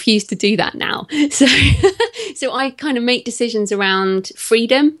 and I refuse to do that now. So so I kind of make decisions around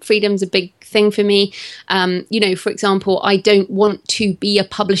freedom. Freedom's a big thing for me. You know, for example, I don't want to be a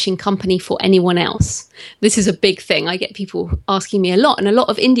publishing company for anyone else. This is a big thing. I get people asking me a lot, and a lot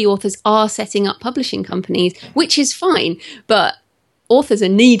of indie authors are setting up publishing companies, which is fine, but authors are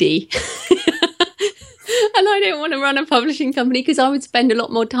needy. And I don't want to run a publishing company because I would spend a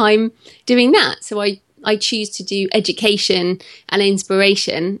lot more time doing that. So I choose to do education and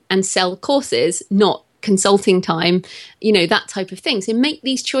inspiration and sell courses, not consulting time, you know, that type of thing. So make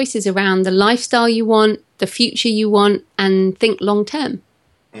these choices around the lifestyle you want, the future you want, and think long term.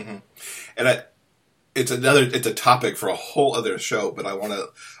 Mm-hmm. And it's a topic for a whole other show, but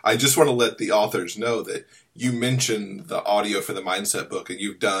I just want to let the authors know that you mentioned the audio for the Mindset book, and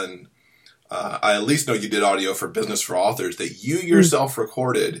you've done, I at least know you did audio for Business for Authors that you yourself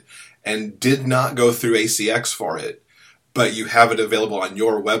recorded and did not go through ACX for it, but you have it available on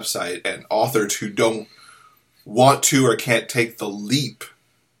your website, and authors who don't want to or can't take the leap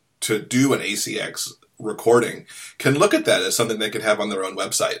to do an ACX recording can look at that as something they could have on their own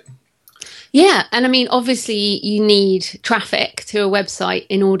website. Yeah, and I mean, obviously you need traffic to a website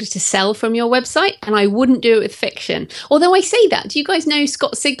in order to sell from your website, and I wouldn't do it with fiction. Although I say that, do you guys know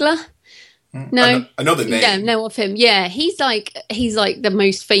Scott Sigler? No, I know the name. Yeah, know of him. Yeah, he's like the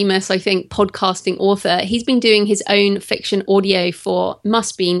most famous, I think, podcasting author. He's been doing his own fiction audio for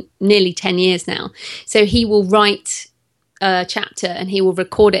must be nearly 10 years now. So he will write a chapter and he will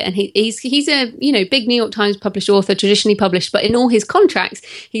record it, and he's a, you know, big New York Times published author, traditionally published, but in all his contracts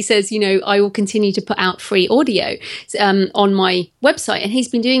he says, you know, I will continue to put out free audio on my website, and he's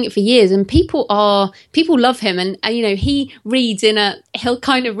been doing it for years, and people love him, and you know, he'll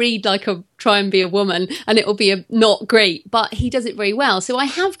kind of read like a try and be a woman, and it will be not great, but he does it very well. So I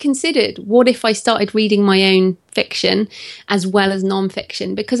have considered, what if I started reading my own fiction as well as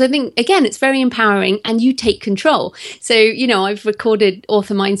non-fiction, because I think, again, it's very empowering and you take control. So, you know, I've recorded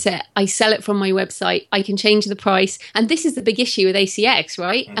Author Mindset, I sell it from my website, I can change the price, and this is the big issue with ACX,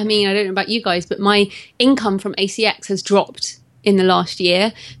 right? I mean, I don't know about you guys, but my income from ACX has dropped in the last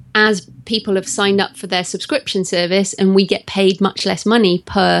year as people have signed up for their subscription service, and we get paid much less money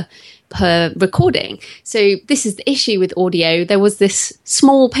per recording. So this is the issue with audio. There was this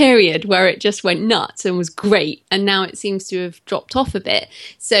small period where it just went nuts and was great, and now it seems to have dropped off a bit.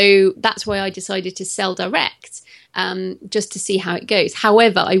 So that's why I decided to sell direct, just to see how it goes.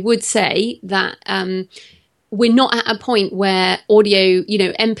 However, I would say that we're not at a point where audio, you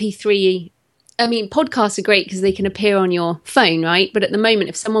know, MP3 I mean, podcasts are great because they can appear on your phone, right? But at the moment,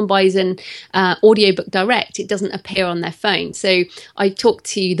 if someone buys an audiobook direct, it doesn't appear on their phone. So I talked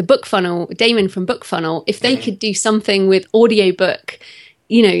to the BookFunnel, Damon from BookFunnel, if they could do something with audiobook,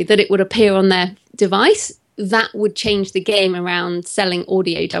 that it would appear on their device, that would change the game around selling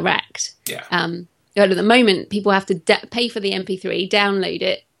audio direct. Yeah. But at the moment, people have to pay for the MP3, download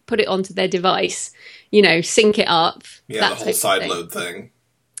it, put it onto their device, sync it up. Yeah, the whole side load thing.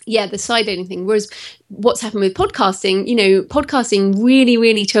 Yeah, the side loading thing. Whereas what's happened with podcasting, podcasting really,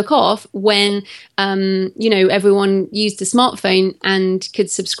 really took off when, everyone used a smartphone and could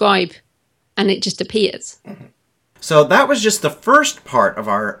subscribe and it just appears. Mm-hmm. So that was just the first part of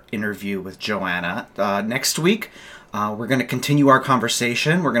our interview with Joanna. Next week, we're going to continue our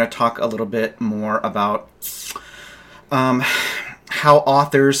conversation. We're going to talk a little bit more about how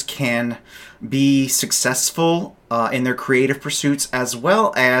authors can be successful in their creative pursuits as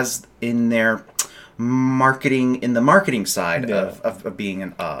well as in their marketing, in the marketing side of being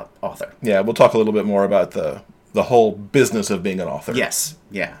an author. Yeah, we'll talk a little bit more about the whole business of being an author. Yes,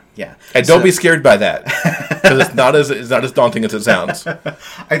 yeah. And don't be scared by that, because it's not as daunting as it sounds.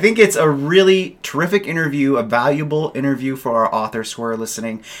 I think it's a really terrific interview, a valuable interview for our authors who are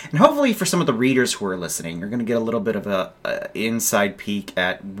listening, and hopefully for some of the readers who are listening. You're going to get a little bit of a inside peek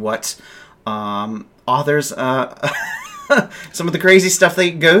at what authors, some of the crazy stuff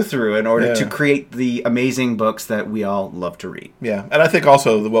they go through in order to create the amazing books that we all love to read. Yeah, and I think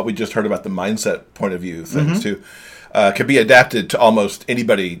also what we just heard about the mindset point of view things too can be adapted to almost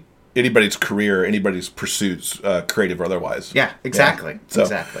anybody's career, anybody's pursuits, creative or otherwise. Yeah, exactly. Yeah. So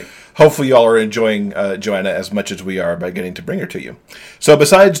exactly. Hopefully y'all are enjoying Joanna as much as we are by getting to bring her to you. So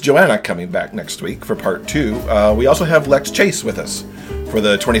besides Joanna coming back next week for part 2, we also have Lex Chase with us for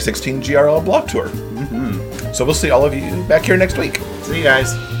the 2016 GRL Blog Tour. Mm-hmm. So we'll see all of you back here next week. See you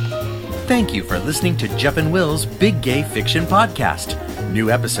guys. Thank you for listening to Jeff and Will's Big Gay Fiction Podcast. New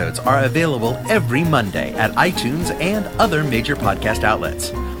episodes are available every Monday at iTunes and other major podcast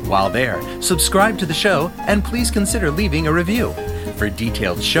outlets. While there, subscribe to the show and please consider leaving a review. For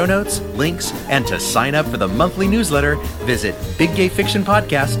detailed show notes, links, and to sign up for the monthly newsletter, visit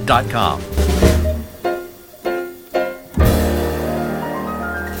biggayfictionpodcast.com.